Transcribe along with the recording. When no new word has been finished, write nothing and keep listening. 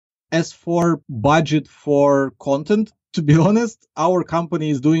as for budget for content, to be honest, our company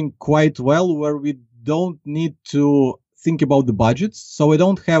is doing quite well where we don't need to think about the budgets. So we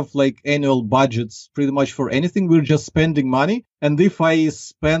don't have like annual budgets pretty much for anything. We're just spending money. And if I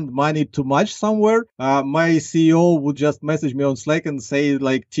spend money too much somewhere, my CEO would just message me on Slack and say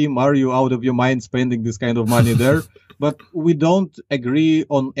like, Tim, are you out of your mind spending this kind of money there? But we don't agree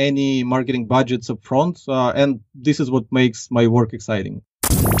on any marketing budgets up front. And this is what makes my work exciting.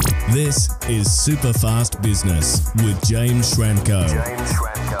 This is Super Fast Business with James Schramko.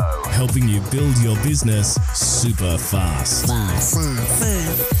 Helping you build your business super fast.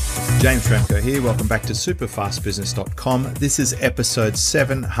 James Schramko here. Welcome back to superfastbusiness.com. This is episode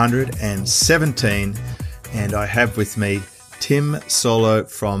 717, and I have with me Tim Soulo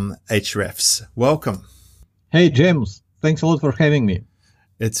from Ahrefs. Welcome. Hey, James. Thanks a lot for having me.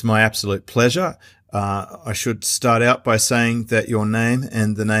 It's my absolute pleasure. I should start out by saying that your name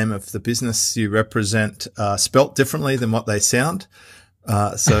and the name of the business you represent are spelt differently than what they sound.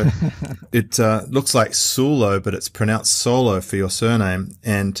 So it looks like Soulo, but it's pronounced Solo for your surname.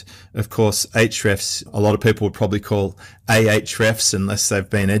 And of course, Ahrefs, a lot of people would probably call Ahrefs unless they've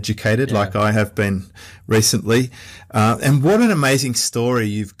been educated like I have been recently. And what an amazing story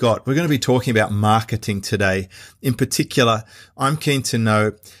you've got. We're going to be talking about marketing today. In particular, I'm keen to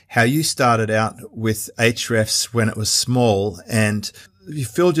know how you started out with Ahrefs when it was small and you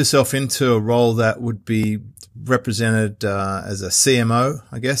filled yourself into a role that would be represented as a CMO,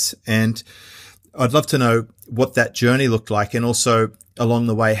 I guess. And I'd love to know what that journey looked like and also along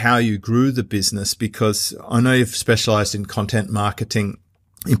the way how you grew the business, because I know you've specialized in content marketing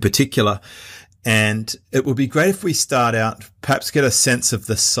in particular. And it would be great if we start out, perhaps get a sense of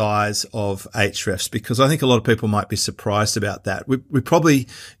the size of Ahrefs, because I think a lot of people might be surprised about that. We probably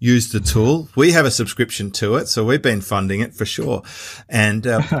use the tool. We have a subscription to it, so we've been funding it for sure. And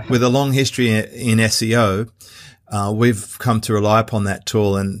with a long history in SEO, we've come to rely upon that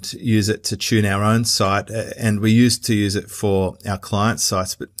tool and use it to tune our own site. And we used to use it for our client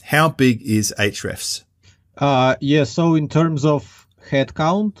sites. But how big is Ahrefs? So in terms of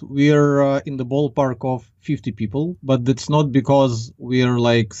headcount, we're in the ballpark of 50 people, but that's not because we're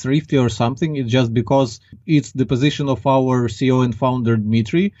like thrifty or something. It's just because it's the position of our CEO and founder,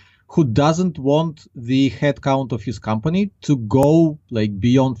 Dmitry, who doesn't want the headcount of his company to go like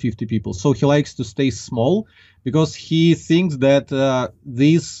beyond 50 people. So he likes to stay small because he thinks that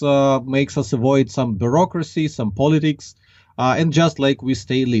this makes us avoid some bureaucracy, some politics, and just like we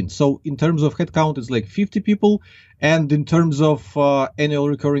stay lean. So in terms of headcount, it's like 50 people. And in terms of annual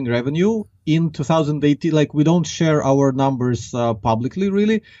recurring revenue, in 2018, like we don't share our numbers publicly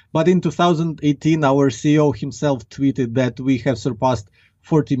really, but in 2018, our CEO himself tweeted that we have surpassed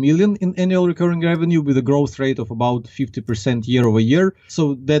 40 million in annual recurring revenue with a growth rate of about 50% year over year.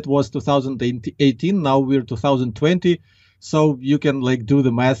 So that was 2018. Now we're 2020. So you can like do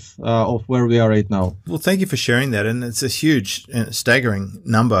the math of where we are right now. Well, thank you for sharing that. And it's a huge, staggering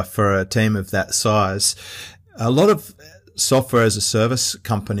number for a team of that size. A lot of software as a service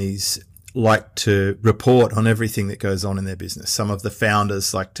companies like to report on everything that goes on in their business. Some of the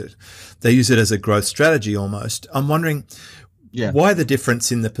founders they use it as a growth strategy almost. I'm wondering why the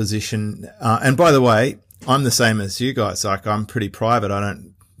difference in the position. And by the way, I'm the same as you guys. Like I'm pretty private. I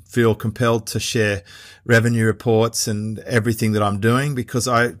don't feel compelled to share revenue reports and everything that I'm doing because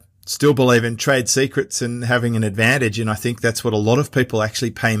I still believe in trade secrets and having an advantage. And I think that's what a lot of people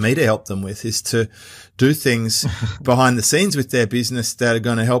actually pay me to help them with, is to do things behind the scenes with their business that are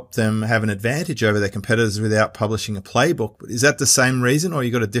going to help them have an advantage over their competitors without publishing a playbook. Is that the same reason, or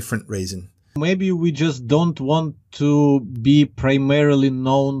you got a different reason? Maybe we just don't want to be primarily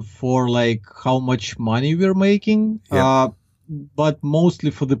known for like how much money we're making, but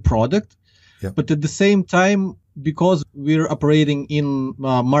mostly for the product. But at the same time, because we're operating in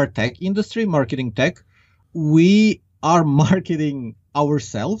MarTech industry, marketing tech, we are marketing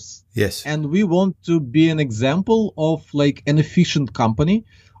ourselves. Yes. And we want to be an example of like an efficient company,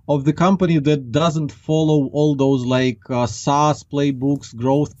 of the company that doesn't follow all those like Saas playbooks,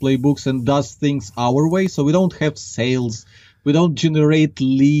 growth playbooks, and does things our way. So we don't have sales. We don't generate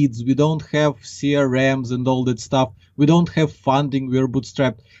leads. We don't have CRMs and all that stuff. We don't have funding. We're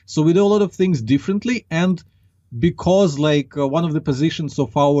bootstrapped. So we do a lot of things differently. And because like one of the positions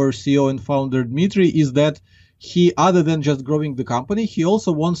of our CEO and founder, Dmitry, is that he, other than just growing the company, he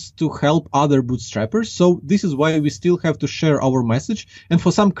also wants to help other bootstrappers. So this is why we still have to share our message. And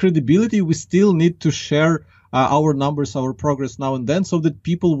for some credibility, we still need to share our numbers, our progress now and then, so that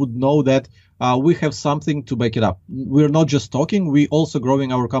people would know that we have something to back it up. We're not just talking, we're also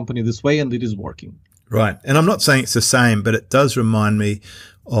growing our company this way, and it is working. Right. And I'm not saying it's the same, but it does remind me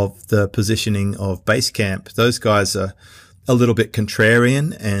of the positioning of Basecamp. Those guys are a little bit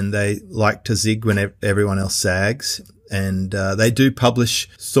contrarian and they like to zig when everyone else zags. And they do publish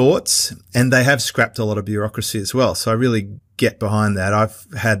thoughts and they have scrapped a lot of bureaucracy as well. So I really get behind that. I've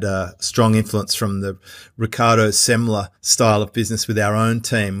had a strong influence from the Ricardo Semler style of business with our own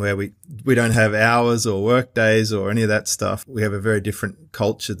team where we don't have hours or work days or any of that stuff. We have a very different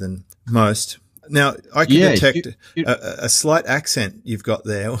culture than most. Now, I can detect a slight accent you've got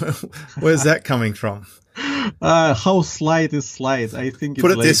there. Where's that coming from? How slight is slight? I think it's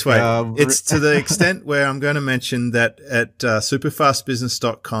Put it this way. It's to the extent where I'm going to mention that at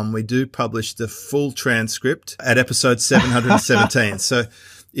superfastbusiness.com, we do publish the full transcript at episode 717. So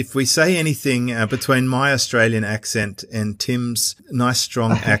if we say anything between my Australian accent and Tim's nice,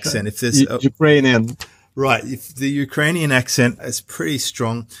 strong accent, if there's Ukrainian. Right. If the Ukrainian accent is pretty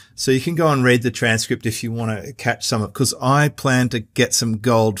strong. So you can go and read the transcript if you want to catch some of it, because I plan to get some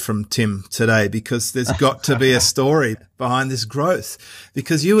gold from Tim today because there's got to be a story behind this growth,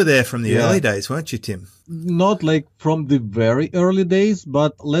 because you were there from the early days, weren't you, Tim? Not like from the very early days,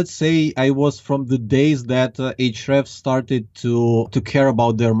 but let's say I was from the days that Ahrefs started to care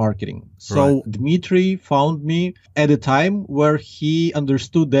about their marketing. So Dmitry found me at a time where he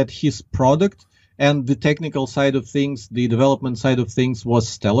understood that his product and the technical side of things, the development side of things was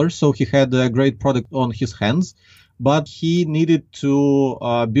stellar. So he had a great product on his hands, but he needed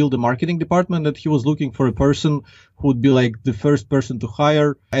to build a marketing department, that he was looking for a person who would be like the first person to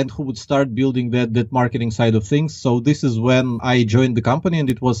hire and who would start building that marketing side of things. So this is when I joined the company, and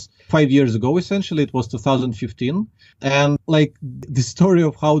it was 5 years ago, essentially. It was 2015. And like the story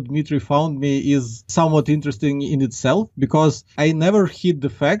of how Dmitry found me is somewhat interesting in itself, because I never hid the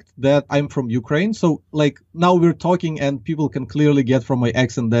fact that I'm from Ukraine. So like now we're talking and people can clearly get from my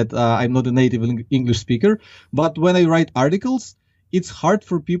accent that I'm not a native English speaker. But when I write articles, it's hard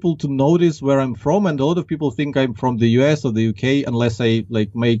for people to notice where I'm from, and a lot of people think I'm from the US or the UK unless I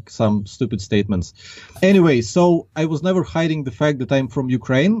like make some stupid statements. Anyway, so I was never hiding the fact that I'm from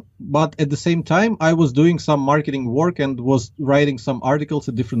Ukraine, but at the same time, I was doing some marketing work and was writing some articles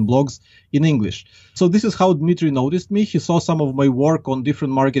at different blogs in English. So this is how Dmitry noticed me. He saw some of my work on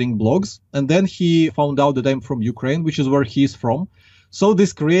different marketing blogs, and then he found out that I'm from Ukraine, which is where he's from. So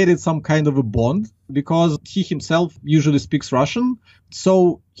this created some kind of a bond, because he himself usually speaks Russian.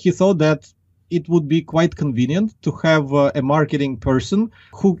 So he thought that it would be quite convenient to have a marketing person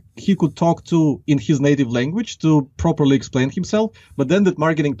who he could talk to in his native language to properly explain himself. But then that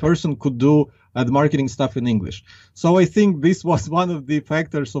marketing person could do the marketing stuff in English. So I think this was one of the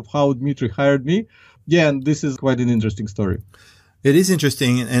factors of how Dmitry hired me. Yeah, and this is quite an interesting story. It is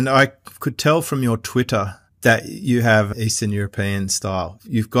interesting. And I could tell from your Twitter that you have Eastern European style.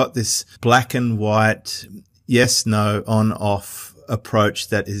 You've got this black and white, yes, no, on, off approach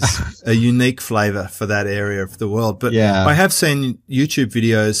that is a unique flavor for that area of the world. But I have seen YouTube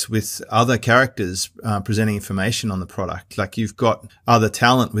videos with other characters presenting information on the product. Like you've got other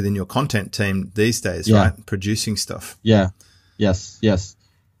talent within your content team these days, right? Producing stuff. Yeah. Yes.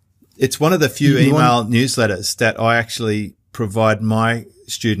 It's one of the few email newsletters that I actually provide my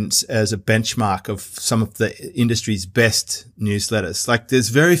students as a benchmark of some of the industry's best newsletters. Like there's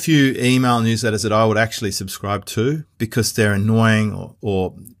very few email newsletters that I would actually subscribe to because they're annoying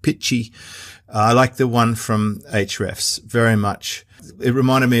or pitchy. I like the one from Ahrefs very much. It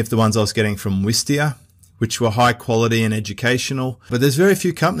reminded me of the ones I was getting from Wistia, which were high quality and educational. But there's very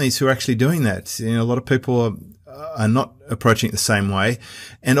few companies who are actually doing that. You know, a lot of people are not approaching it the same way.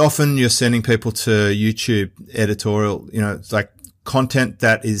 And often you're sending people to YouTube editorial, you know, it's like content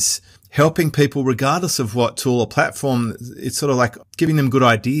that is helping people regardless of what tool or platform. It's sort of like giving them good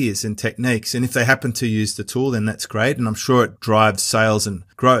ideas and techniques. And if they happen to use the tool, then that's great. And I'm sure it drives sales and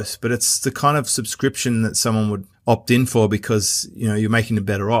growth, but it's the kind of subscription that someone would opt in for because, you know, you're making them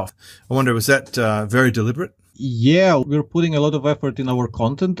better off. I wonder, was that very deliberate? Yeah, we're putting a lot of effort in our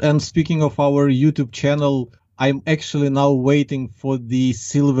content. And speaking of our YouTube channel, I'm actually now waiting for the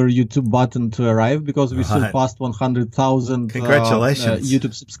silver YouTube button to arrive because we surpassed 100,000 Congratulations.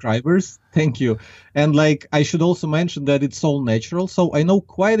 YouTube subscribers. Thank you. And like, I should also mention that it's all natural. So I know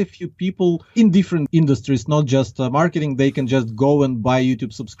quite a few people in different industries, not just marketing. They can just go and buy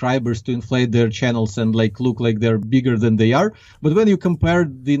YouTube subscribers to inflate their channels and like look like they're bigger than they are. But when you compare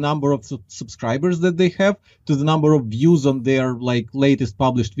the number of subscribers that they have to the number of views on their like latest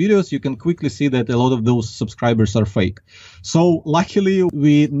published videos, you can quickly see that a lot of those subscribers are fake. So luckily,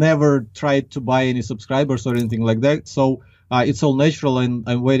 we never tried to buy any subscribers or anything like that. So it's all natural, and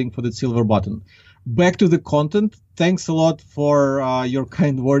I'm waiting for the silver button. Back to the content. Thanks a lot for your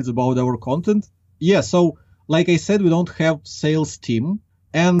kind words about our content. Yeah, so like I said, we don't have sales team.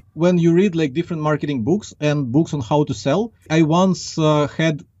 And when you read like different marketing books and books on how to sell, I once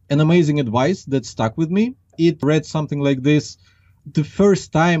had an amazing advice that stuck with me. It read something like this: the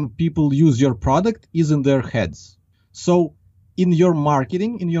first time people use your product is in their heads. So in your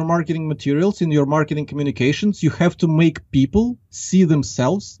marketing materials, in your marketing communications, you have to make people see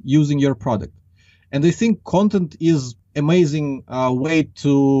themselves using your product. And I think content is amazing way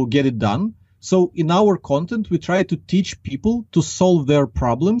to get it done. So in our content, we try to teach people to solve their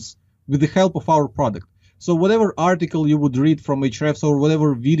problems with the help of our product. So whatever article you would read from Ahrefs or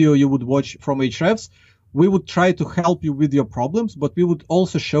whatever video you would watch from Ahrefs, we would try to help you with your problems, but we would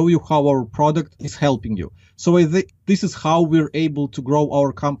also show you how our product is helping you. So I think this is how we're able to grow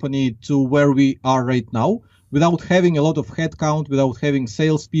our company to where we are right now without having a lot of headcount, without having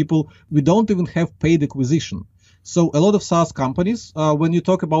salespeople. We don't even have paid acquisition. So a lot of SaaS companies, when you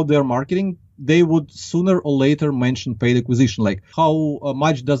talk about their marketing, they would sooner or later mention paid acquisition, like how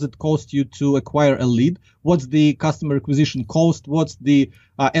much does it cost you to acquire a lead? What's the customer acquisition cost? What's the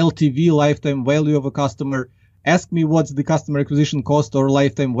LTV, lifetime value of a customer? Ask me what's the customer acquisition cost or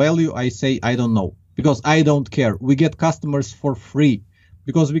lifetime value. I say, I don't know, because I don't care. We get customers for free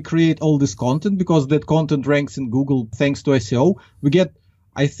because we create all this content, because that content ranks in Google thanks to SEO. We get,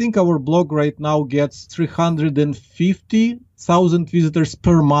 I think our blog right now gets 350,000 visitors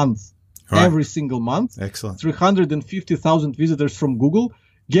per month, right, every single month. Excellent. 350,000 visitors from Google.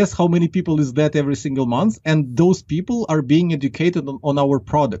 Guess how many people is that every single month? And those people are being educated on our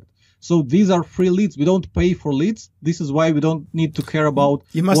product. So these are free leads. We don't pay for leads. This is why we don't need to care about.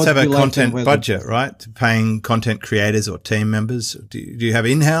 You must have a content budget, right? To paying content creators or team members. Do you have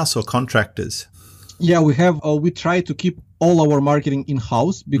in-house or contractors? Yeah, we have. We try to keep all our marketing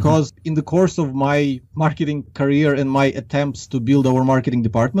in-house because in the course of my marketing career and my attempts to build our marketing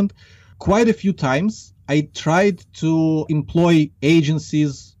department, quite a few times I tried to employ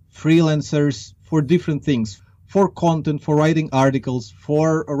agencies, freelancers for different things, for content, for writing articles,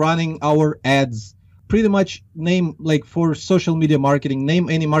 for running our ads, pretty much name, like for social media marketing, name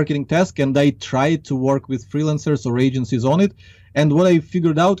any marketing task, and I tried to work with freelancers or agencies on it. And what I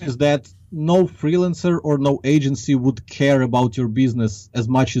figured out is that no freelancer or no agency would care about your business as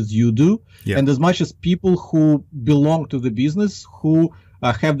much as you do, and as much as people who belong to the business, who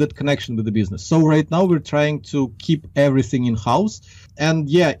have that connection with the business. So right now we're trying to keep everything in-house. And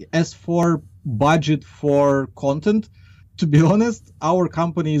yeah, as for budget for content, to be honest, our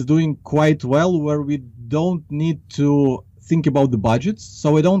company is doing quite well where we don't need to think about the budgets.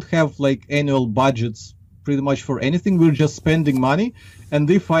 So I don't have like annual budgets pretty much for anything. We're just spending money. And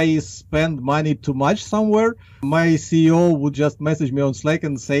if I spend money too much somewhere, my CEO would just message me on Slack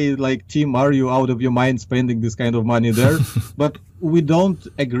and say like, Tim, are you out of your mind spending this kind of money there? But we don't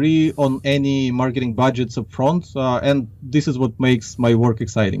agree on any marketing budgets up front. And this is what makes my work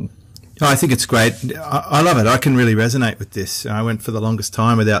exciting. No, I think it's great. I love it. I can really resonate with this. I went for the longest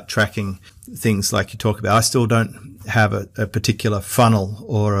time without tracking things like you talk about. I still don't have a particular funnel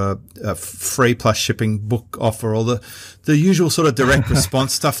or a free plus shipping book offer or the usual sort of direct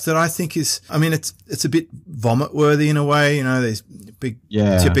response stuff that I think is, I mean, it's a bit vomit worthy in a way, you know, these big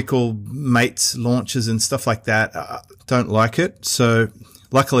typical mates launches and stuff like that. I don't like it. So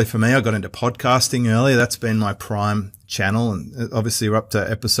luckily for me, I got into podcasting earlier. That's been my prime channel, and obviously we're up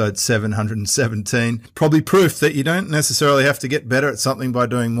to episode 717. Probably proof that you don't necessarily have to get better at something by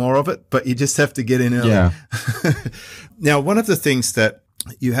doing more of it, but you just have to get in early. Yeah. Now, one of the things that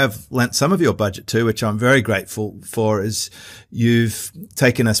you have lent some of your budget to, which I'm very grateful for, is you've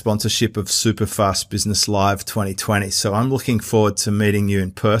taken a sponsorship of Super Fast Business Live 2020. So I'm looking forward to meeting you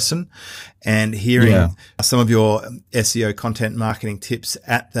in person and hearing some of your SEO content marketing tips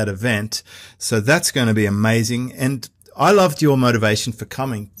at that event. So that's going to be amazing. And I loved your motivation for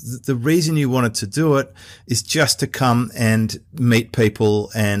coming. The reason you wanted to do it is just to come and meet people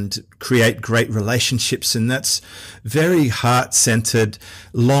and create great relationships. And that's very heart-centered,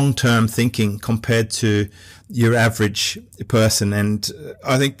 long-term thinking compared to your average person. And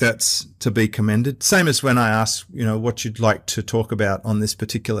I think that's to be commended. Same as when I asked, you know, what you'd like to talk about on this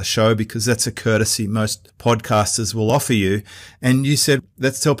particular show, because that's a courtesy most podcasters will offer you. And you said,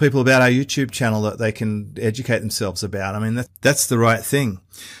 let's tell people about our YouTube channel that they can educate themselves about. I mean, that's the right thing.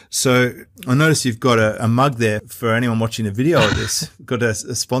 So I notice you've got a mug there for anyone watching a video of this. Got a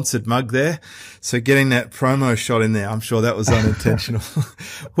sponsored mug there. So getting that promo shot in there, I'm sure that was unintentional.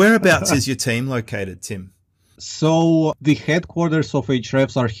 Whereabouts is your team located, Tim? So the headquarters of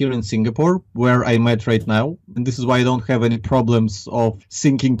Ahrefs are here in Singapore, where I'm at right now. And this is why I don't have any problems of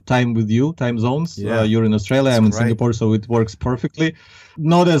syncing time with you, time zones. Yeah. You're in Australia, I'm in Singapore, so it works perfectly.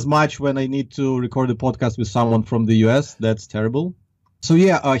 Not as much when I need to record a podcast with someone from the US. That's terrible. So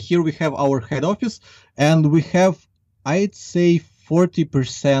yeah, here we have our head office, and we have, I'd say,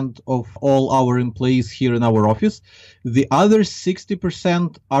 40% of all our employees here in our office. The other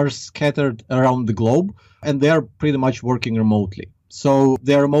 60% are scattered around the globe, and they are pretty much working remotely. So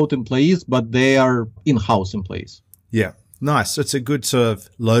they're remote employees, but they are in-house employees. Yeah. Nice. It's a good sort of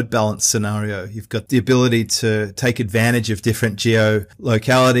load balance scenario. You've got the ability to take advantage of different geo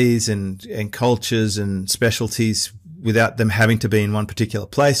localities and cultures and specialties without them having to be in one particular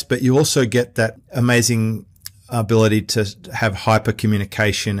place. But you also get that amazing ability to have hyper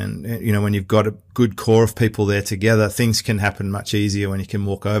communication. And, you know, when you've got a good core of people there together, things can happen much easier when you can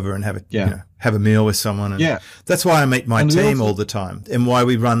walk over and have a, you know, have a meal with someone. And that's why I meet my team all the time and why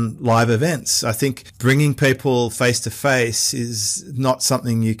we run live events. I think bringing people face to face is not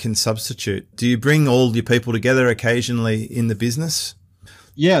something you can substitute. Do you bring all your people together occasionally in the business?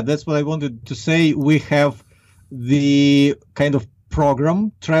 Yeah, that's what I wanted to say. We have the kind of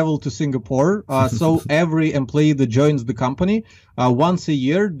program, Travel to Singapore. So every employee that joins the company, once a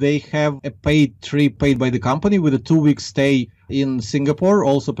year, they have a paid trip paid by the company with a 2-week stay in Singapore,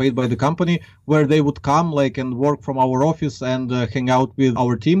 also paid by the company, where they would come and work from our office and hang out with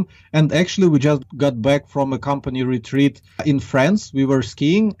our team. And actually, we just got back from a company retreat in France. We were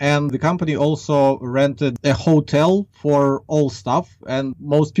skiing, and the company also rented a hotel for all staff, and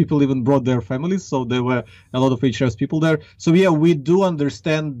most people even brought their families, so there were a lot of Ahrefs people there. So yeah, we do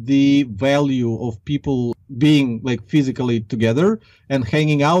understand the value of people being physically together and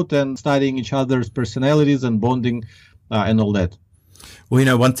hanging out and studying each other's personalities and bonding and all that. Well, you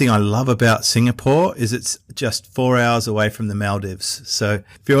know, one thing I love about Singapore is it's just 4 hours away from the Maldives. So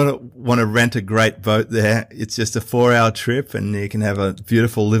if you want to rent a great boat there, it's just a 4-hour trip and you can have a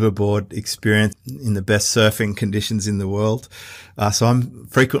beautiful liveaboard experience in the best surfing conditions in the world. So I'm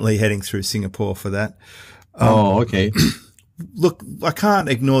frequently heading through Singapore for that. Okay. Look, I can't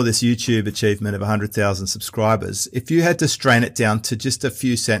ignore this YouTube achievement of 100,000 subscribers. If you had to strain it down to just a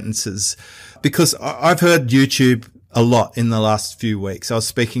few sentences, because I've heard YouTube a lot in the last few weeks. I was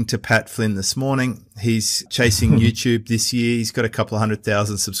speaking to Pat Flynn this morning. He's chasing YouTube this year. He's got a couple of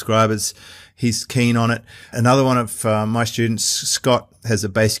 100,000 subscribers. He's keen on it. Another one of my students, Scott, has a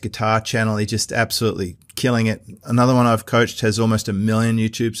bass guitar channel. He's just absolutely killing it. Another one I've coached has almost 1 million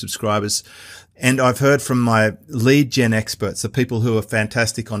YouTube subscribers. And I've heard from my lead gen experts, the people who are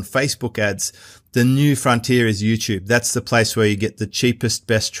fantastic on Facebook ads, the new frontier is YouTube. That's the place where you get the cheapest,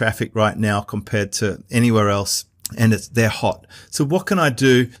 best traffic right now compared to anywhere else. And they're hot. So what can I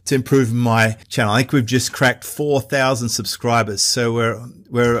do to improve my channel? I think we've just cracked 4,000 subscribers. So we're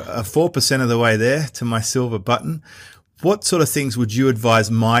 4% of the way there to my silver button. What sort of things would you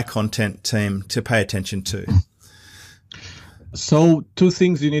advise my content team to pay attention to? So 2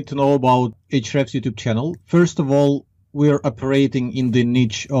 things you need to know about Ahrefs YouTube channel. First of all, we're operating in the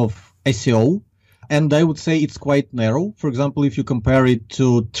niche of SEO. And I would say it's quite narrow. For example, if you compare it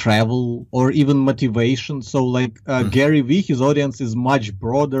to travel or even motivation. So Gary Vee, his audience is much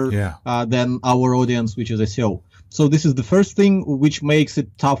broader than our audience, which is SEO. So this is the first thing which makes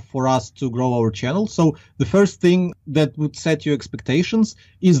it tough for us to grow our channel. So the first thing that would set your expectations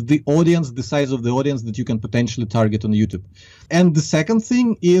is the audience, the size of the audience that you can potentially target on YouTube. And the second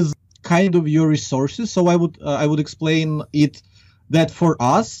thing is kind of your resources. So I would explain it that for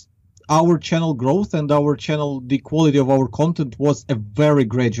us, our channel growth and the quality of our content was a very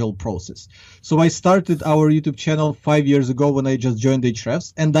gradual process. So I started our YouTube channel 5 years ago when I just joined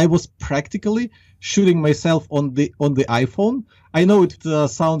Ahrefs, and I was practically shooting myself on the iPhone. I know it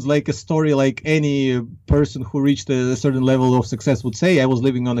sounds like a story like any person who reached a certain level of success would say. I was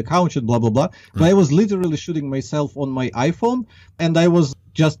living on a couch and blah, blah, blah. But I was literally shooting myself on my iPhone, and I was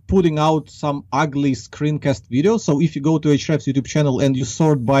just putting out some ugly screencast videos. So if you go to Ahrefs YouTube channel and you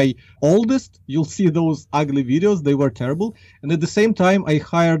sort by oldest, you'll see those ugly videos. They were terrible. And at the same time, I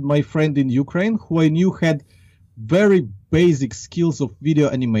hired my friend in Ukraine who I knew had very basic skills of video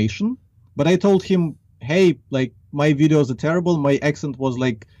animation. But I told him, hey, my videos are terrible. My accent was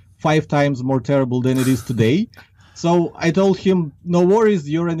 5 times more terrible than it is today. So I told him, no worries,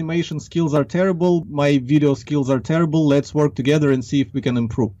 your animation skills are terrible, my video skills are terrible, let's work together and see if we can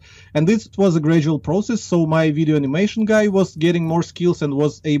improve. And this was a gradual process, so my video animation guy was getting more skills and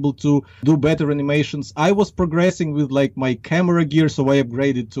was able to do better animations. I was progressing with my camera gear, so I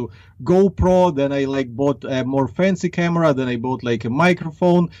upgraded to GoPro, then I bought a more fancy camera, then I bought a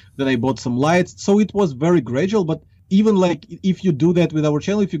microphone, then I bought some lights. So it was very gradual, but even if you do that with our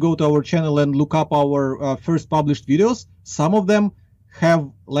channel, if you go to our channel and look up our first published videos, some of them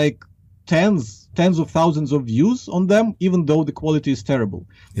have tens tens of thousands of views on them, even though the quality is terrible.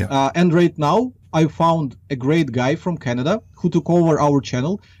 Yeah. And right now, I found a great guy from Canada who took over our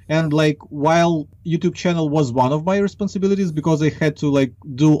channel. And like, while YouTube channel was one of my responsibilities, because I had to like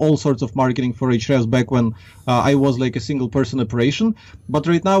do all sorts of marketing for Ahrefs back when I was like a single person operation. But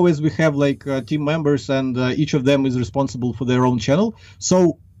right now, as we have like team members and each of them is responsible for their own channel.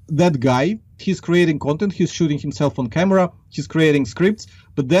 So that guy, he's creating content, he's shooting himself on camera, he's creating scripts,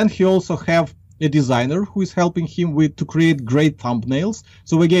 but then he also have a designer who is helping him to create great thumbnails.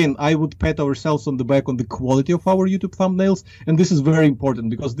 So again, I would pat ourselves on the back on the quality of our YouTube thumbnails. And this is very important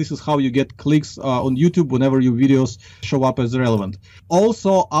because this is how you get clicks on YouTube whenever your videos show up as relevant.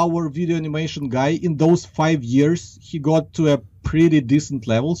 Also, our video animation guy, in those 5 years, he got to a pretty decent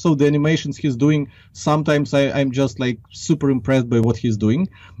level. So the animations he's doing, sometimes I'm just like super impressed by what he's doing.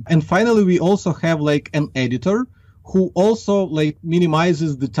 And finally, we also have like an editor who also like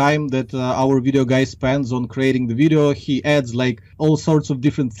minimizes the time that our video guy spends on creating the video. He adds like all sorts of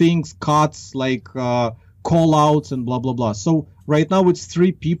different things, cuts, like call outs and blah, blah, blah. So right now it's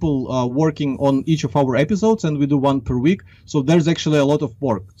 3 people working on each of our episodes, and we do 1 per week. So there's actually a lot of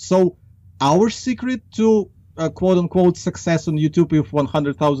work. So our secret to quote unquote success on YouTube, if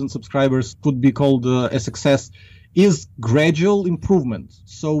 100,000 subscribers could be called a success, is gradual improvement.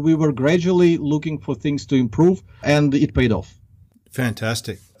 So we were gradually looking for things to improve, and it paid off.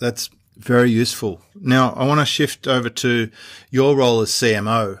 Fantastic. That's very useful. Now, I want to shift over to your role as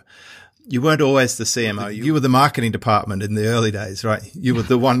CMO. You weren't always the CMO. You were the marketing department in the early days, right? You were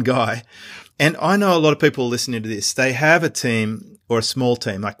the one guy. And I know a lot of people listening to this, they have a team or a small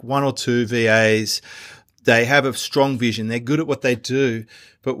team, like 1 or 2 VAs. They have a strong vision. They're good at what they do.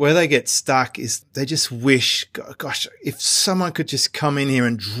 But where they get stuck is they just wish, gosh, if someone could just come in here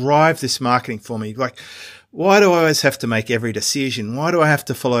and drive this marketing for me. Like, why do I always have to make every decision? Why do I have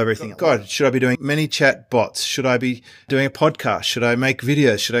to follow everything? God, should I be doing many chat bots? Should I be doing a podcast? Should I make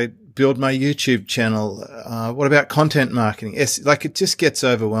videos? Should I build my YouTube channel? What about content marketing? Yes, like it just gets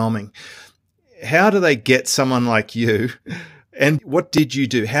overwhelming. How do they get someone like you? And what did you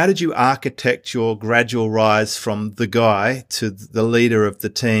do? How did you architect your gradual rise from the guy to the leader of the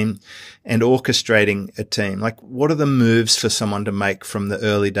team and orchestrating a team? Like, what are the moves for someone to make from the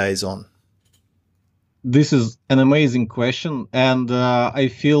early days on? This is an amazing question. And I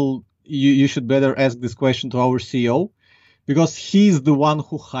feel you should better ask this question to our CEO, because he's the one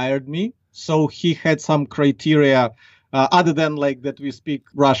who hired me. So he had some criteria other than like that we speak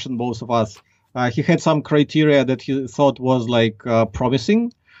Russian, both of us. He had some criteria that he thought was like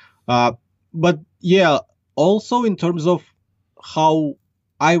promising. But yeah, also in terms of how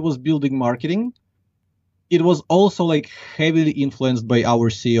I was building marketing, it was also like heavily influenced by our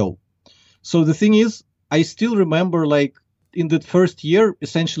CEO. So the thing is, I still remember like in the first year,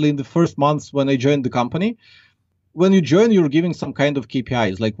 essentially in the first months when I joined the company, when you join, you're giving some kind of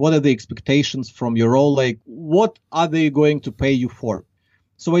KPIs, like what are the expectations from your role? Like what are they going to pay you for?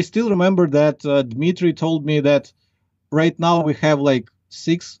 So I still remember that Dmitry told me that right now we have like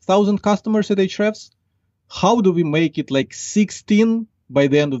 6,000 customers at Ahrefs. How do we make it like 16 by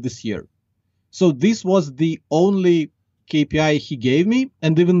the end of this year? So this was the only KPI he gave me.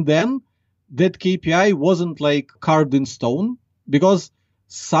 And even then, that KPI wasn't like carved in stone, because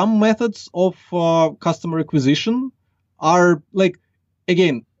some methods of customer acquisition are like,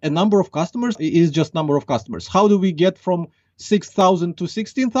 again, a number of customers is just number of customers. How do we get from 6,000 to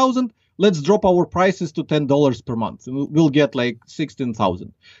 16,000? Let's drop our prices to $10 per month and we'll get like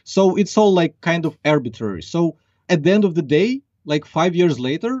 16,000. So it's all like kind of arbitrary. So at the end of the day, like 5 years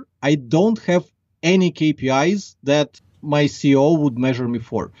later, I don't have any KPIs that my CEO would measure me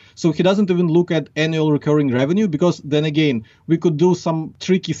for. So he doesn't even look at annual recurring revenue, because then again, we could do some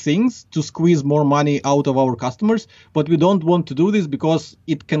tricky things to squeeze more money out of our customers, but we don't want to do this because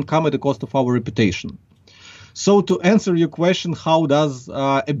it can come at the cost of our reputation. So to answer your question, how does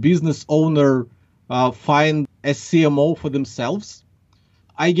a business owner find a CMO for themselves?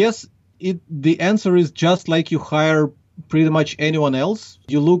 I guess the answer is just like you hire pretty much anyone else.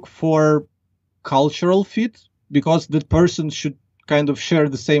 You look for cultural fit, because that person should kind of share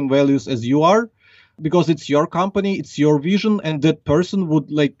the same values as you are, because it's your company, it's your vision, and that person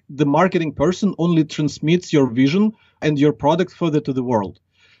would, like, the marketing person only transmits your vision and your product further to the world.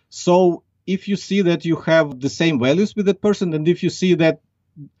 So if you see that you have the same values with that person, and if you see that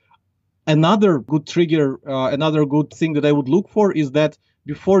another good trigger, another good thing that I would look for is that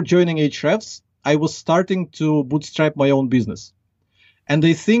before joining Ahrefs, I was starting to bootstrap my own business. And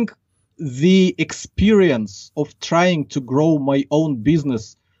I think the experience of trying to grow my own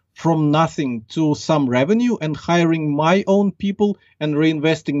business from nothing to some revenue and hiring my own people and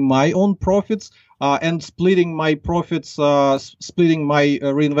reinvesting my own profits and splitting my profits, splitting my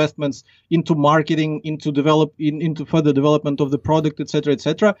reinvestments into marketing, into further development of the product, etc.,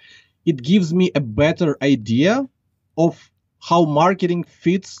 etc. It gives me a better idea of how marketing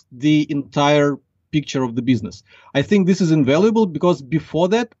fits the entire picture of the business. I think this is invaluable because before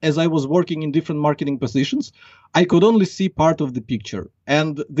that, as I was working in different marketing positions, I could only see part of the picture.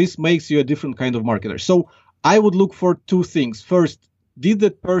 And this makes you a different kind of marketer. So I would look for two things. First, did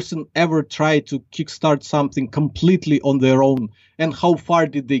that person ever try to kickstart something completely on their own? And how far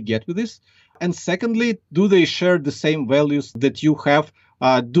did they get with this? And secondly, do they share the same values that you have?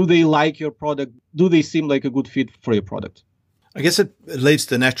 Do they like your product? Do they seem like a good fit for your product? I guess it leaves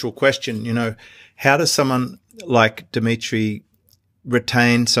the natural question, how does someone like Dimitri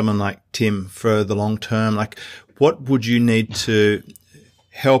retain someone like Tim for the long term? Like, what would you need to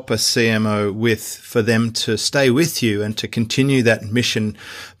help a CMO with for them to stay with you and to continue that mission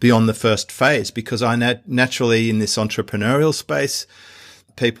beyond the first phase? Because I naturally in this entrepreneurial space,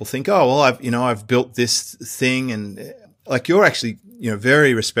 people think, oh, well, I've built this thing, and like you're actually,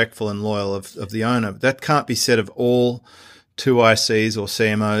 very respectful and loyal of the owner. That can't be said of all 2ICs or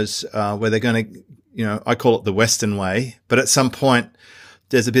CMOs, where they're going to, I call it the Western way, but at some point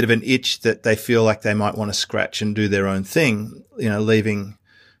there's a bit of an itch that they feel like they might want to scratch and do their own thing, leaving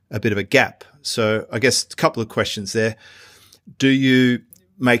a bit of a gap. So I guess a couple of questions there. Do you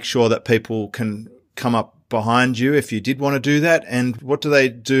make sure that people can come up behind you if you did want to do that? And what do they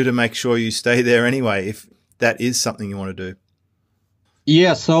do to make sure you stay there anyway, if that is something you want to do?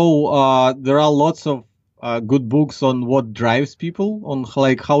 Yeah, so there are lots of good books on what drives people, on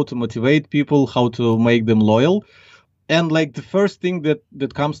like how to motivate people, how to make them loyal. And like the first thing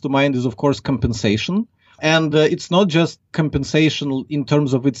that comes to mind is, of course, compensation. And it's not just compensation in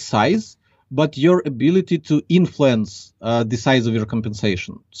terms of its size, but your ability to influence the size of your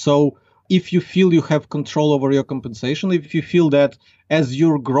compensation. So if you feel you have control over your compensation, if you feel that as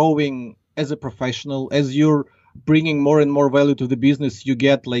you're growing as a professional, as you're bringing more and more value to the business, you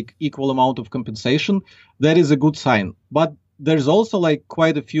get like equal amount of compensation, that is a good sign. But there's also like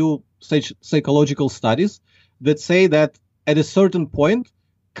quite a few psychological studies that say that at a certain point,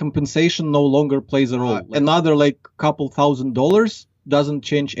 compensation no longer plays a role. Another like couple $1,000 doesn't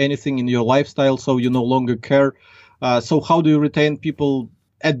change anything in your lifestyle, so you no longer care. So how do you retain people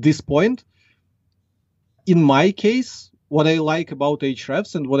at this point? In my case, what I like about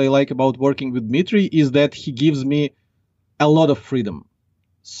Ahrefs and what I like about working with Dmitry is that he gives me a lot of freedom.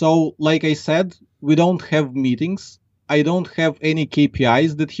 So, like I said, we don't have meetings. I don't have any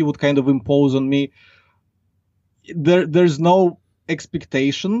KPIs that he would kind of impose on me. There's no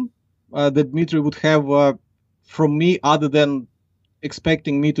expectation that Dmitry would have from me other than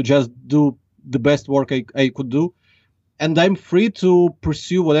expecting me to just do the best work I could do. And I'm free to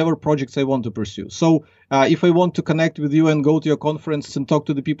pursue whatever projects I want to pursue. So if I want to connect with you and go to your conference and talk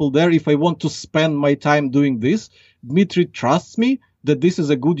to the people there, if I want to spend my time doing this, Dmitry trusts me that this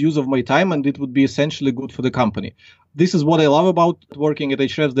is a good use of my time and it would be essentially good for the company. This is what I love about working at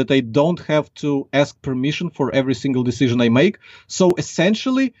Ahrefs, that I don't have to ask permission for every single decision I make. So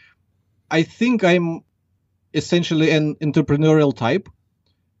essentially, I think I'm essentially an entrepreneurial type.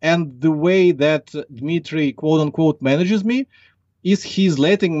 And the way that Dmitry, quote unquote, manages me is he's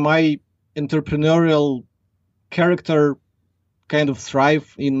letting my entrepreneurial character kind of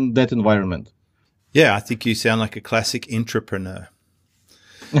thrive in that environment. Yeah, I think you sound like a classic entrepreneur.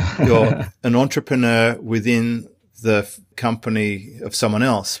 You're an entrepreneur within the company of someone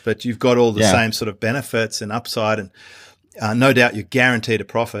else, but you've got all the same sort of benefits and upside, and no doubt you're guaranteed a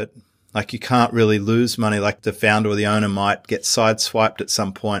profit. Like you can't really lose money like the founder or the owner might get sideswiped at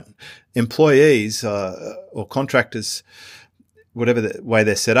some point. Employees or contractors, whatever the way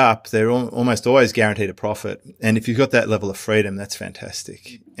they're set up, they're almost always guaranteed a profit. And if you've got that level of freedom, that's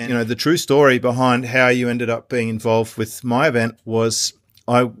fantastic. And, the true story behind how you ended up being involved with my event was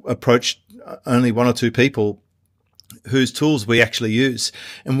I approached only one or two people whose tools we actually use.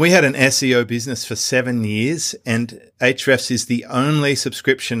 And we had an SEO business for 7 years, and Ahrefs is the only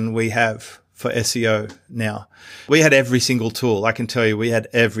subscription we have for SEO now. We had every single tool. I can tell you we had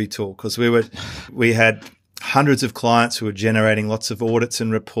every tool because we had hundreds of clients who were generating lots of audits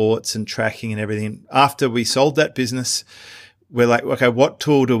and reports and tracking and everything. After we sold that business, we're like, okay, what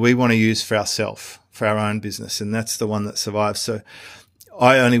tool do we want to use for ourselves, for our own business? And that's the one that survives. So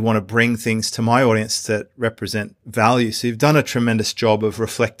I only want to bring things to my audience that represent value. So you've done a tremendous job of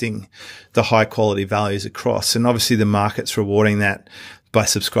reflecting the high quality values across. And obviously the market's rewarding that by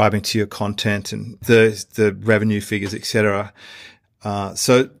subscribing to your content and the revenue figures, etc.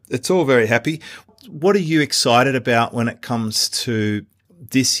 So it's all very happy. What are you excited about when it comes to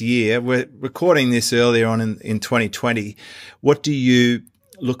this year? We're recording this earlier on in 2020. What do you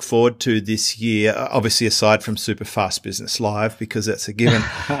look forward to this year? Obviously, aside from Super Fast Business Live, because that's a given.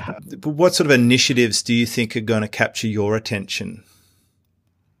 But what sort of initiatives do you think are going to capture your attention?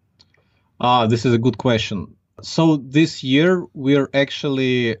 This is a good question. So this year, we're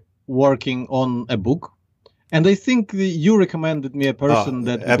actually working on a book. And I think you recommended me a person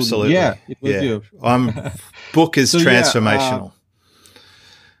that absolutely. It was you. Book is transformational.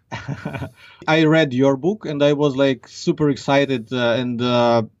 I read your book and I was like super excited and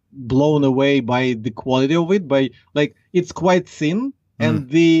blown away by the quality of it. It's quite thin and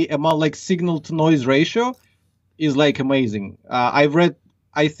the amount like signal to noise ratio is like amazing.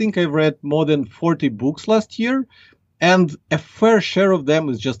 I think I've read more than 40 books last year, and a fair share of them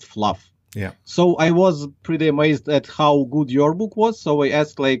is just fluff. Yeah. So I was pretty amazed at how good your book was. So I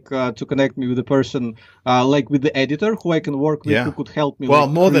asked to connect me with a person, with the editor who I can work with, who could help me. Well,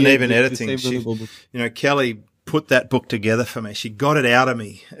 more than even editing, Kelly put that book together for me. She got it out of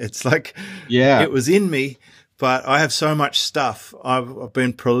me. It's like, it was in me, but I have so much stuff. I've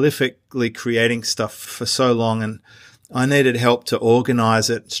been prolifically creating stuff for so long, and I needed help to organize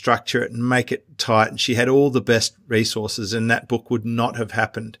it, structure it, and make it tight. And she had all the best resources, and that book would not have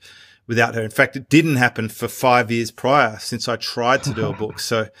happened without her. In fact, it didn't happen for 5 years prior since I tried to do a book.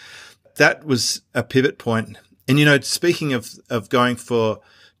 So that was a pivot point. And, speaking of going for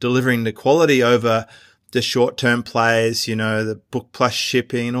delivering the quality over the short-term plays, the book plus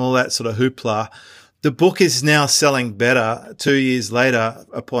shipping and all that sort of hoopla, the book is now selling better 2 years later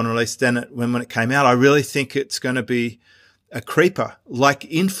upon release than when it came out. I really think it's going to be a creeper, like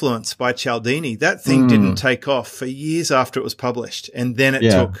Influence by Cialdini. That thing didn't take off for years after it was published, and then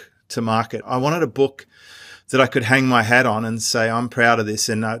it took to market. I wanted a book that I could hang my hat on and say, I'm proud of this,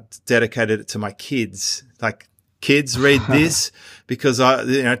 and I dedicated it to my kids. Like, kids, read this, because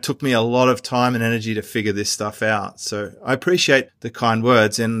it took me a lot of time and energy to figure this stuff out. So I appreciate the kind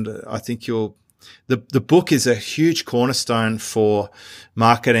words, and I think the book is a huge cornerstone for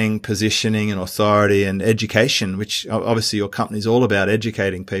marketing, positioning, and authority and education, which obviously your company is all about,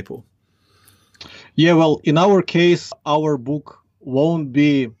 educating people. Yeah, well, in our case, our book won't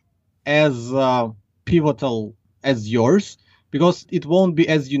be as pivotal as yours, because it won't be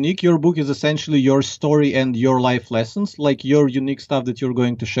as unique. Your book is essentially your story and your life lessons, like your unique stuff that you're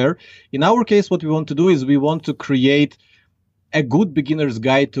going to share. In our case, what we want to do is we want to create a good beginner's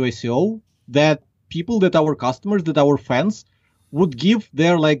guide to SEO that people, that our customers, that our fans would give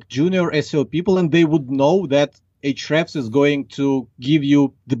their junior SEO people, and they would know that Ahrefs is going to give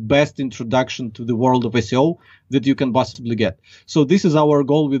you the best introduction to the world of SEO that you can possibly get. So this is our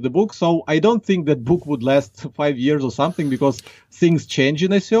goal with the book. So I don't think that book would last 5 years or something, because things change in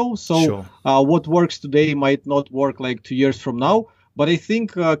SEO. So what works today might not work 2 years from now. But I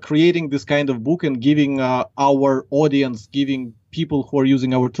think creating this kind of book and giving our audience, giving people who are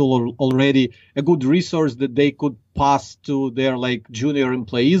using our tool already a good resource that they could pass to their junior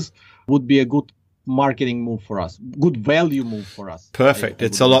employees would be a good marketing move for us, good value move for us. Perfect.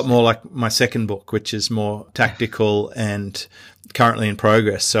 It's a lot more like my second book, which is more tactical and currently in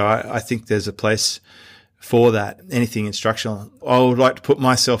progress. So I think there's a place for that, anything instructional. I would like to put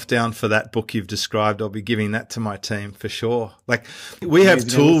myself down for that book you've described. I'll be giving that to my team for sure. We have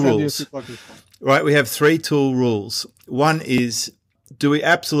tool rules, right? We have 3 tool rules. One is, do we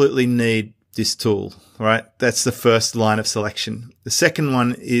absolutely need this tool, right? That's the first line of selection. The second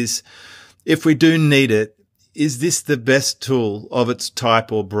one is, if we do need it, is this the best tool of its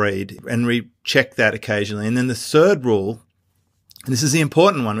type or breed? And we check that occasionally. And then the third rule, and this is the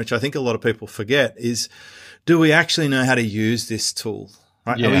important one, which I think a lot of people forget, is, do we actually know how to use this tool?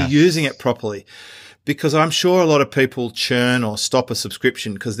 Right? Yeah. Are we using it properly? Because I'm sure a lot of people churn or stop a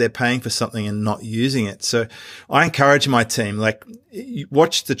subscription because they're paying for something and not using it. So I encourage my team,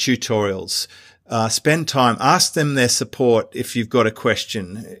 watch the tutorials, spend time, ask them their support if you've got a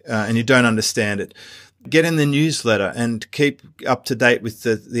question and you don't understand it. Get in the newsletter and keep up to date with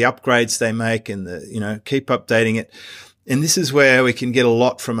the upgrades they make, and keep updating it. And this is where we can get a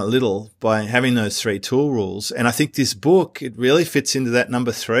lot from a little by having those 3 tool rules. And I think this book, it really fits into that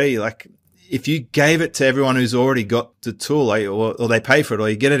number 3. If you gave it to everyone who's already got the tool, or they pay for it, or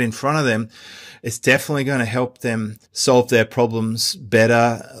you get it in front of them, it's definitely going to help them solve their problems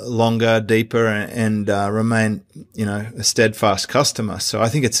better, longer, deeper, and remain, a steadfast customer. So I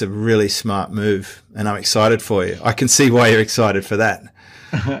think it's a really smart move, and I'm excited for you. I can see why you're excited for that.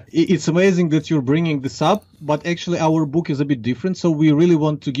 It's amazing that you're bringing this up, but actually our book is a bit different. So we really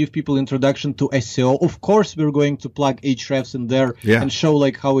want to give people introduction to SEO. Of course, we're going to plug Ahrefs in there and show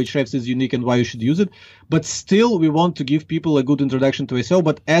like how Ahrefs is unique and why you should use it. But still, we want to give people a good introduction to SEO.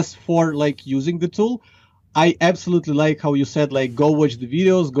 But as for like using the tool, I absolutely like how you said, like, go watch the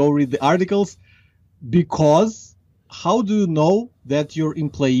videos, go read the articles, because how do you know that your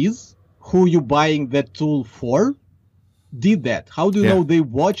employees who you're buying that tool for did that? How do you know they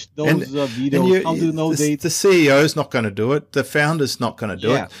watched those videos? How do you know the CEO is not going to do it? The founder's not going to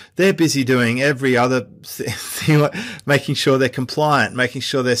do it. They're busy doing every other thing, making sure they're compliant, making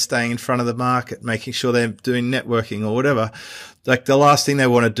sure they're staying in front of the market, making sure they're doing networking or whatever. Like the last thing they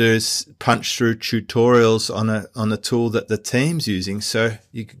want to do is punch through tutorials on a tool that the team's using. So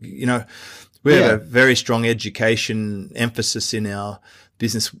you know, we have a very strong education emphasis in our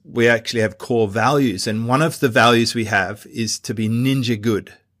business. We actually have core values, and one of the values we have is to be ninja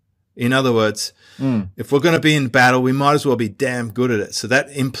good. In other words, if we're going to be in battle, we might as well be damn good at it. So that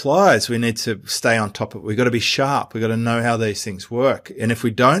implies we need to stay on top of it. We've got to be sharp. We've got to know how these things work. And if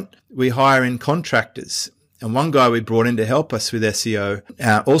we don't, we hire in contractors. And one guy we brought in to help us with SEO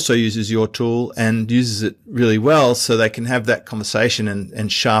also uses your tool and uses it really well, so they can have that conversation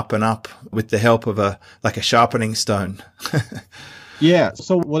and sharpen up with the help of a sharpening stone. Yeah.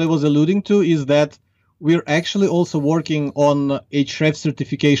 So what I was alluding to is that we're actually also working on Ahrefs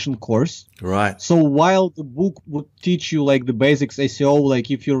certification course. Right. So while the book would teach you like the basics SEO, like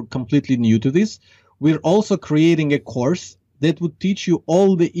if you're completely new to this, we're also creating a course that would teach you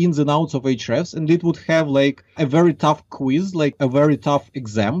all the ins and outs of Ahrefs, and it would have like a very tough quiz, like a very tough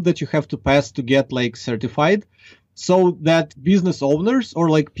exam that you have to pass to get like certified, so that business owners or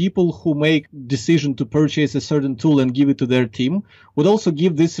like people who make decision to purchase a certain tool and give it to their team would also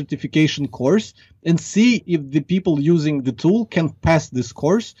give this certification course and see if the people using the tool can pass this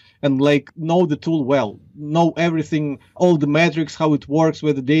course and like know the tool well, know everything, all the metrics, how it works,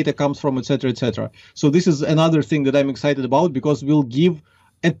 where the data comes from, etc., etc. So this is another thing that I'm excited about, because we'll give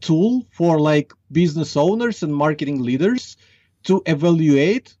a tool for like business owners and marketing leaders to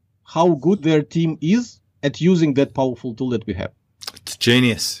evaluate how good their team is at using that powerful tool that we have. It's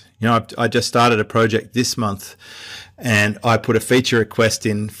genius. You know, I just started a project this month, and I put a feature request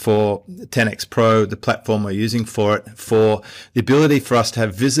in for 10X Pro, the platform we're using for it, for the ability for us to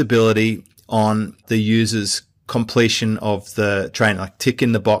have visibility on the user's completion of the training, like tick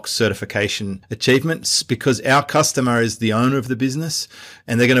in the box certification achievements, because our customer is the owner of the business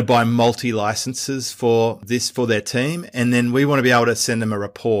and they're going to buy multi-licenses for this for their team. And then we want to be able to send them a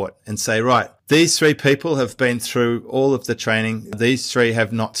report and say, right, these 3 people have been through all of the training. These 3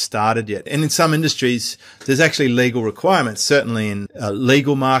 have not started yet. And in some industries, there's actually legal requirements, certainly in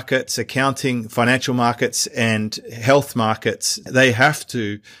legal markets, accounting, financial markets, and health markets. They have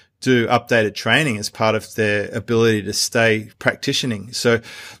to do updated training as part of their ability to stay practicing. So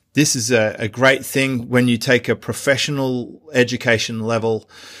this is a great thing when you take a professional education level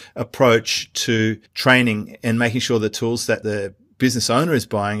approach to training and making sure the tools that the business owner is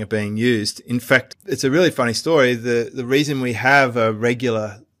buying are being used. In fact, it's a really funny story. The reason we have a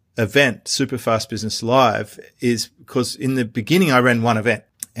regular event, Superfast Business Live, is because in the beginning I ran one event,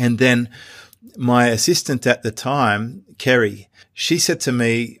 and then my assistant at the time, Kerry, she said to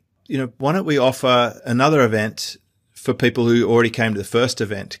me, you know, why don't we offer another event for people who already came to the first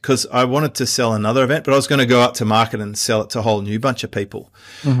event? Because I wanted to sell another event, but I was going to go out to market and sell it to a whole new bunch of people.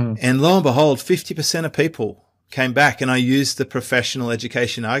 Mm-hmm. And lo and behold, 50% of people came back, and I used the professional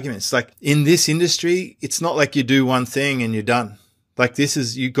education arguments. Like in this industry, it's not like you do one thing and you're done. Like this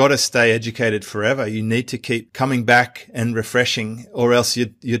is, you got to stay educated forever. You need to keep coming back and refreshing, or else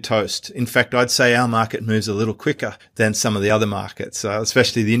you're toast. In fact, I'd say our market moves a little quicker than some of the other markets,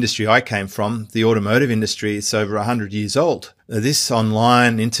 especially the industry I came from, the automotive industry. It's over 100 years old. This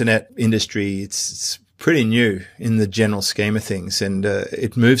online internet industry, it's pretty new in the general scheme of things, and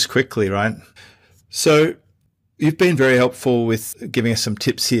it moves quickly, right? So you've been very helpful with giving us some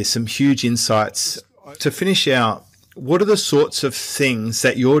tips here, some huge insights. To finish out, what are the sorts of things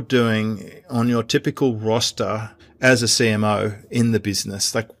that you're doing on your typical roster as a CMO in the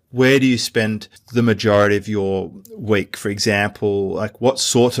business? Like, where do you spend the majority of your week, for example? Like, what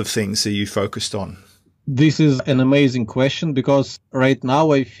sort of things are you focused on? This is an amazing question, because right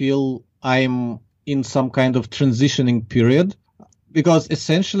now I feel I'm in some kind of transitioning period. Because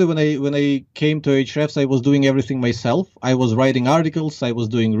essentially when I came to Ahrefs, I was doing everything myself. I was writing articles, I was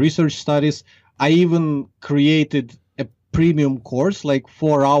doing research studies. I even created a premium course, like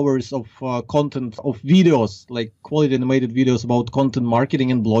 4 hours of content of videos, like quality animated videos about content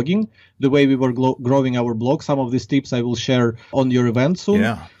marketing and blogging, the way we were growing our blog. Some of these tips I will share on your event soon.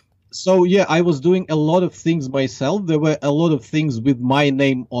 Yeah. So yeah, I was doing a lot of things myself. There were a lot of things with my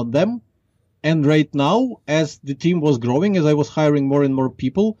name on them. And right now, as the team was growing, as I was hiring more and more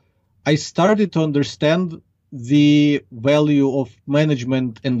people, I started to understand the value of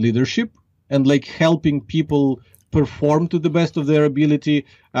management and leadership, and like helping people perform to the best of their ability,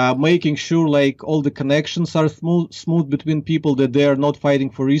 making sure like all the connections are smooth between people, that they are not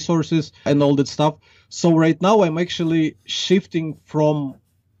fighting for resources and all that stuff. So right now I'm actually shifting from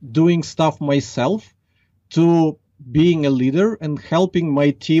doing stuff myself to being a leader and helping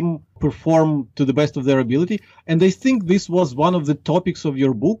my team perform to the best of their ability. And I think this was one of the topics of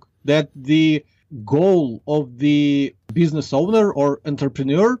your book, that the goal of the business owner or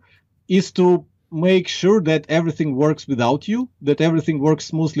entrepreneur is to make sure that everything works without you, that everything works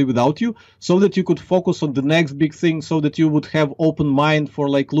smoothly without you, so that you could focus on the next big thing, so that you would have open mind for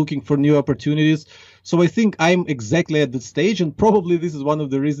like looking for new opportunities. So I think I'm exactly at that stage, and probably this is one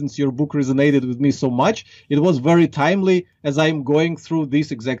of the reasons your book resonated with me so much. It was very timely as I'm going through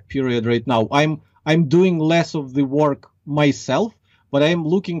this exact period right now. I'm doing less of the work myself, but I'm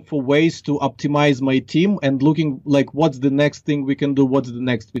looking for ways to optimize my team and looking like what's the next thing we can do, what's the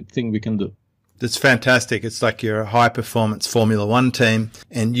next thing we can do. That's fantastic. It's like you're a high performance Formula One team,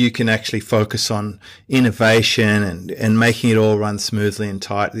 and you can actually focus on innovation and making it all run smoothly and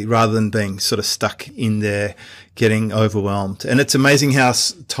tightly, rather than being sort of stuck in there, getting overwhelmed. And it's amazing how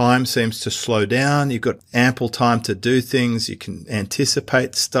time seems to slow down. You've got ample time to do things. You can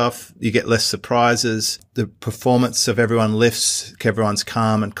anticipate stuff. You get less surprises. The performance of everyone lifts. Everyone's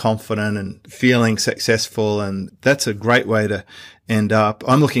calm and confident and feeling successful. And that's a great way to end up.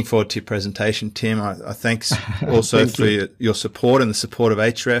 I'm looking forward to your presentation, Tim. I thanks also for your support and the support of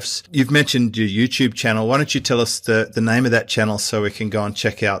Ahrefs. You've mentioned your YouTube channel. Why don't you tell us the name of that channel so we can go and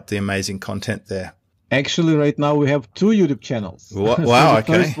check out the amazing content there? Actually, right now we have 2 YouTube channels. Wow, so the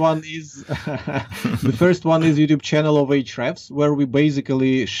okay. First one is the first one is YouTube channel of Ahrefs, where we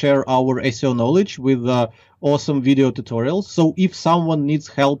basically share our SEO knowledge with awesome video tutorials. So if someone needs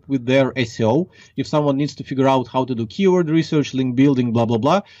help with their SEO, if someone needs to figure out how to do keyword research, link building, blah, blah,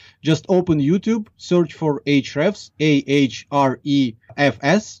 blah, just open YouTube, search for Ahrefs,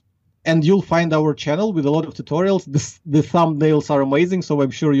 Ahrefs, and you'll find our channel with a lot of tutorials. The thumbnails are amazing, so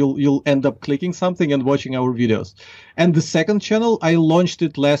I'm sure you'll end up clicking something and watching our videos. And the second channel, I launched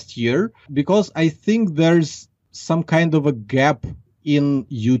it last year because I think there's some kind of a gap in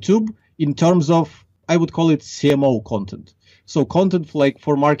YouTube in terms of, I would call it CMO content. So content like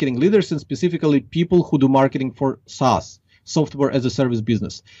for marketing leaders, and specifically people who do marketing for Saas, software as a service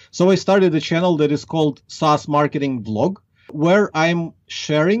business. So I started a channel that is called Saas Marketing Vlog, where I'm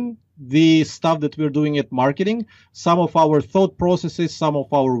sharing the stuff that we're doing at marketing, some of our thought processes, some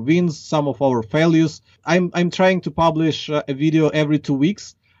of our wins, some of our failures. I'm trying to publish a video every 2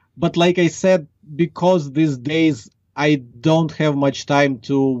 weeks. But like I said, because these days I don't have much time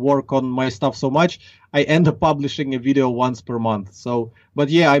to work on my stuff so much, I end up publishing a video once per month. So, but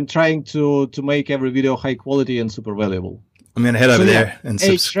yeah, I'm trying to make every video high quality and super valuable. I'm going to head over there and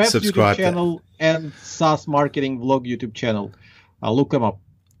Ahrefs subscribe. YouTube channel and Saas Marketing Vlog YouTube channel. I'll look them up.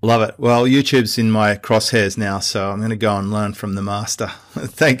 Love it. Well, YouTube's in my crosshairs now, so I'm going to go and learn from the master.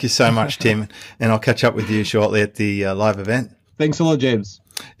 Thank you so much, Tim, and I'll catch up with you shortly at the live event. Thanks a lot, James.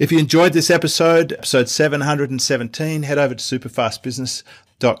 If you enjoyed this episode 717, head over to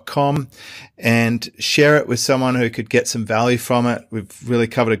superfastbusiness.com and share it with someone who could get some value from it. We've really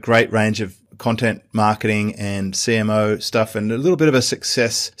covered a great range of content marketing and CMO stuff, and a little bit of a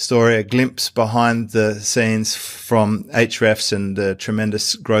success story, a glimpse behind the scenes from Ahrefs and the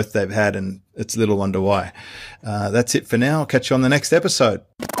tremendous growth they've had, and it's little wonder why. That's it for now. I'll catch you on the next episode.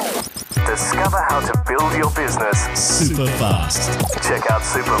 Discover how to build your business super fast. Check out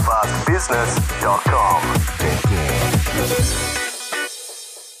superfastbusiness.com.